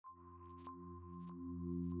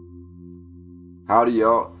Howdy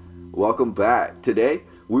y'all, welcome back. Today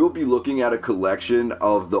we will be looking at a collection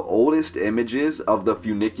of the oldest images of the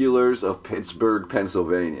funiculars of Pittsburgh,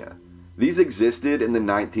 Pennsylvania. These existed in the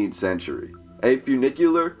 19th century. A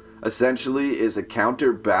funicular essentially is a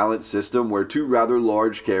counterbalance system where two rather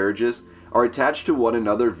large carriages are attached to one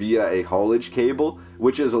another via a haulage cable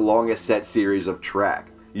which is along a set series of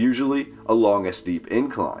track, usually along a steep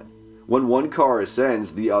incline. When one car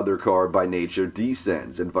ascends, the other car by nature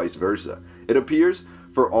descends, and vice versa. It appears,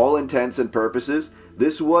 for all intents and purposes,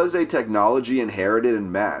 this was a technology inherited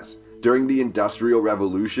en masse during the Industrial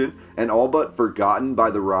Revolution and all but forgotten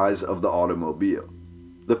by the rise of the automobile.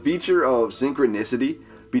 The feature of synchronicity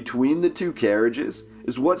between the two carriages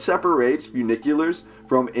is what separates funiculars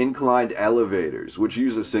from inclined elevators, which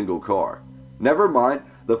use a single car. Never mind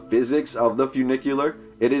the physics of the funicular,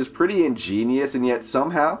 it is pretty ingenious and yet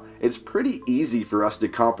somehow it's pretty easy for us to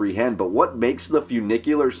comprehend, but what makes the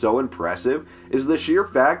funicular so impressive is the sheer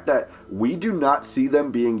fact that we do not see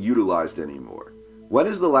them being utilized anymore. When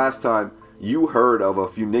is the last time you heard of a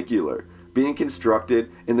funicular being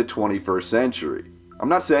constructed in the 21st century? I'm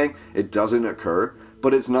not saying it doesn't occur,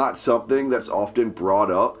 but it's not something that's often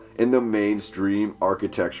brought up in the mainstream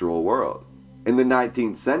architectural world. In the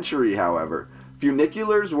 19th century, however,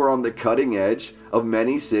 funiculars were on the cutting edge of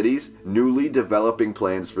many cities newly developing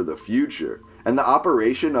plans for the future, and the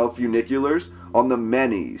operation of funiculars on the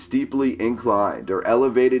many steeply inclined or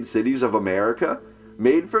elevated cities of America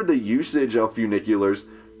made for the usage of funiculars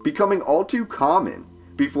becoming all too common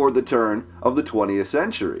before the turn of the 20th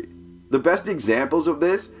century. The best examples of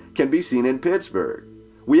this can be seen in Pittsburgh.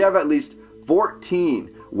 We have at least 14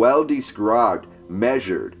 well-described,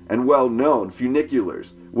 measured, and well-known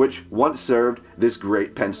funiculars which once served this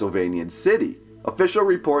great Pennsylvanian city. Official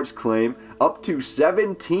reports claim up to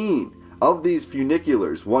 17 of these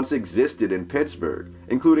funiculars once existed in Pittsburgh,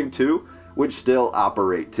 including two which still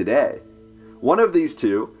operate today. One of these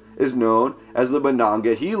two is known as the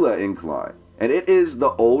Monongahela Incline, and it is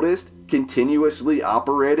the oldest continuously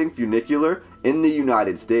operating funicular in the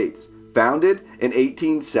United States, founded in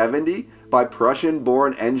 1870 by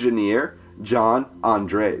Prussian-born engineer John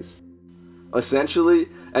Andres. Essentially,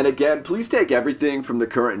 and again, please take everything from the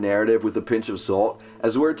current narrative with a pinch of salt,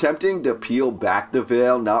 as we're attempting to peel back the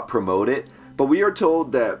veil, not promote it, but we are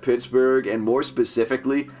told that Pittsburgh, and more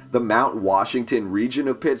specifically, the Mount Washington region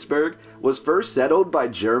of Pittsburgh, was first settled by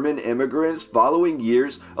German immigrants following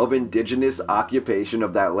years of indigenous occupation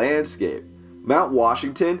of that landscape. Mount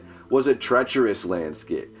Washington was a treacherous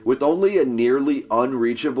landscape, with only a nearly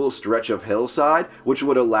unreachable stretch of hillside which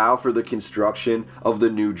would allow for the construction of the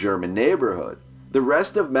new German neighborhood. The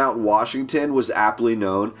rest of Mount Washington was aptly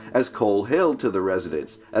known as Coal Hill to the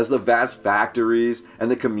residents, as the vast factories and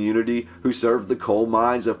the community who served the coal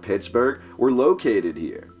mines of Pittsburgh were located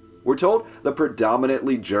here. We're told the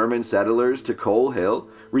predominantly German settlers to Coal Hill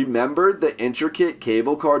remembered the intricate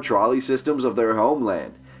cable car trolley systems of their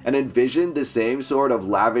homeland, and envisioned the same sort of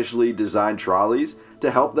lavishly designed trolleys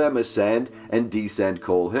to help them ascend and descend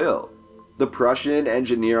Coal Hill. The Prussian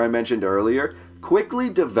engineer I mentioned earlier quickly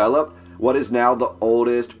developed what is now the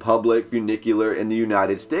oldest public funicular in the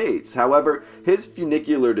United States. However, his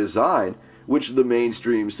funicular design, which the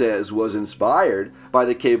mainstream says was inspired by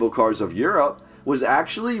the cable cars of Europe, was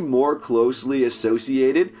actually more closely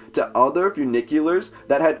associated to other funiculars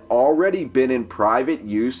that had already been in private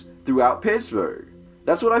use throughout Pittsburgh.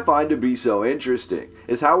 That's what I find to be so interesting,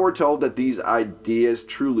 is how we're told that these ideas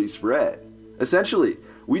truly spread. Essentially,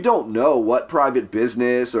 we don't know what private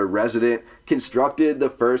business or resident constructed the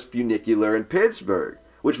first funicular in Pittsburgh,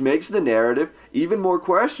 which makes the narrative even more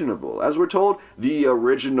questionable, as we're told the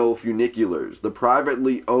original funiculars, the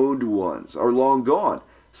privately owned ones, are long gone.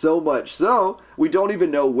 So much so, we don't even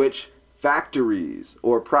know which factories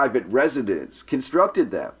or private residents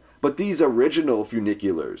constructed them. But these original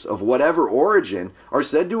funiculars, of whatever origin, are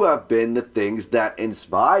said to have been the things that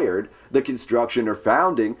inspired the construction or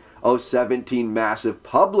founding of 17 massive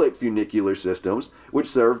public funicular systems which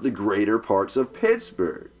served the greater parts of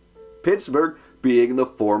Pittsburgh. Pittsburgh being the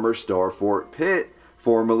former Star Fort Pitt,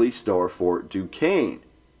 formerly Star Fort Duquesne.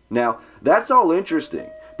 Now, that's all interesting,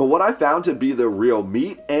 but what I found to be the real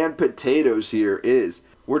meat and potatoes here is,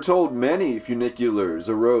 we're told many funiculars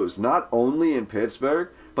arose not only in Pittsburgh,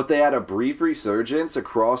 but they had a brief resurgence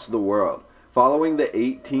across the world, following the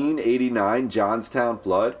 1889 Johnstown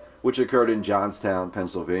flood, which occurred in Johnstown,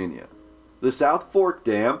 Pennsylvania. The South Fork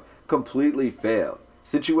Dam completely failed.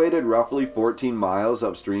 Situated roughly 14 miles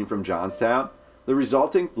upstream from Johnstown, the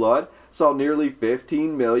resulting flood saw nearly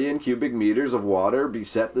 15 million cubic meters of water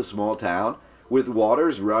beset the small town, with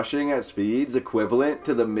waters rushing at speeds equivalent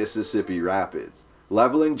to the Mississippi Rapids.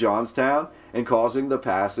 leveling Johnstown and causing the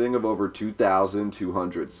passing of over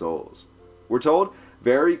 2,200 souls. We're told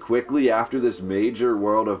very quickly after this major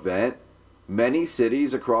world event, many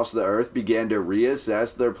cities across the earth began to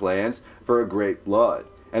reassess their plans for a great flood,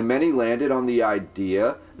 and many landed on the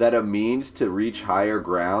idea that a means to reach higher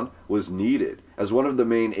ground was needed, as one of the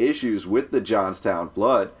main issues with the Johnstown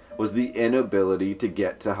flood was the inability to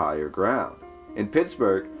get to higher ground. In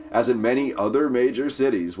Pittsburgh, as in many other major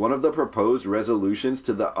cities, one of the proposed resolutions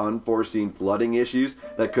to the unforeseen flooding issues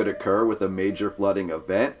that could occur with a major flooding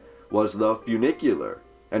event was the funicular.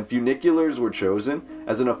 And funiculars were chosen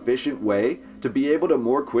as an efficient way to be able to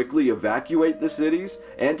more quickly evacuate the cities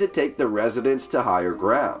and to take the residents to higher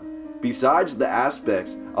ground, besides the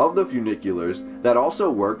aspects of the funiculars that also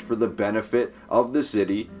worked for the benefit of the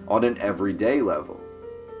city on an everyday level.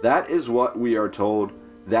 That is what we are told.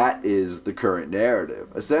 That is the current narrative.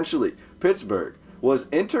 Essentially, Pittsburgh was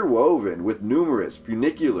interwoven with numerous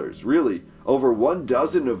funiculars. Really, over 1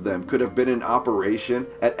 dozen of them could have been in operation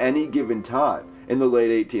at any given time in the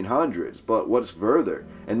late 1800s. But what's further,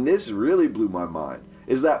 and this really blew my mind,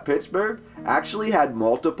 is that Pittsburgh actually had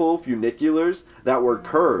multiple funiculars that were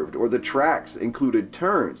curved, or the tracks included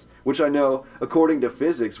turns, which I know, according to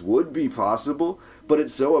physics, would be possible, but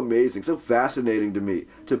it's so amazing, so fascinating to me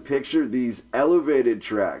to picture these elevated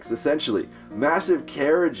tracks, essentially massive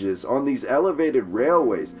carriages on these elevated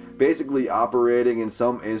railways, basically operating in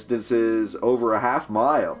some instances over a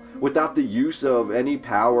half-mile without the use of any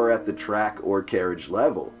power at the track or carriage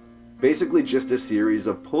level. Basically just a series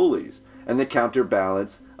of pulleys and the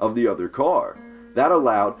counterbalance of the other car. That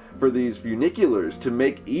allowed for these funiculars to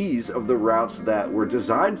make ease of the routes that were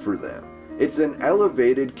designed for them. It's an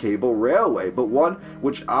elevated cable railway, but one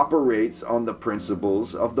which operates on the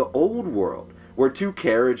principles of the old world, where two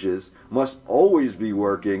carriages must always be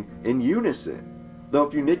working in unison. The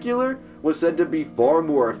funicular was said to be far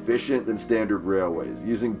more efficient than standard railways,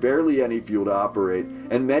 using barely any fuel to operate,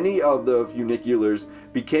 and many of the funiculars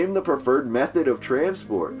became the preferred method of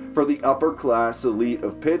transport for the upper-class elite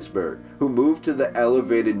of Pittsburgh, who moved to the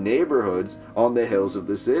elevated neighborhoods on the hills of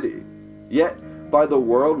the city. Yet, by the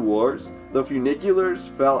World Wars, the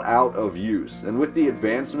funiculars fell out of use, and with the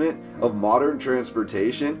advancement of modern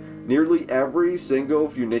transportation, nearly every single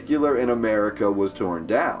funicular in America was torn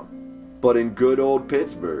down. But in good old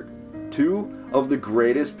Pittsburgh, two of the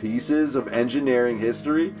greatest pieces of engineering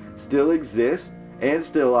history still exist and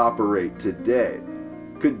still operate today.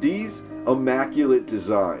 Could these immaculate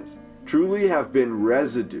designs truly have been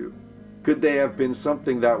residue? Could they have been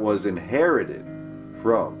something that was inherited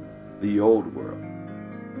from the old world?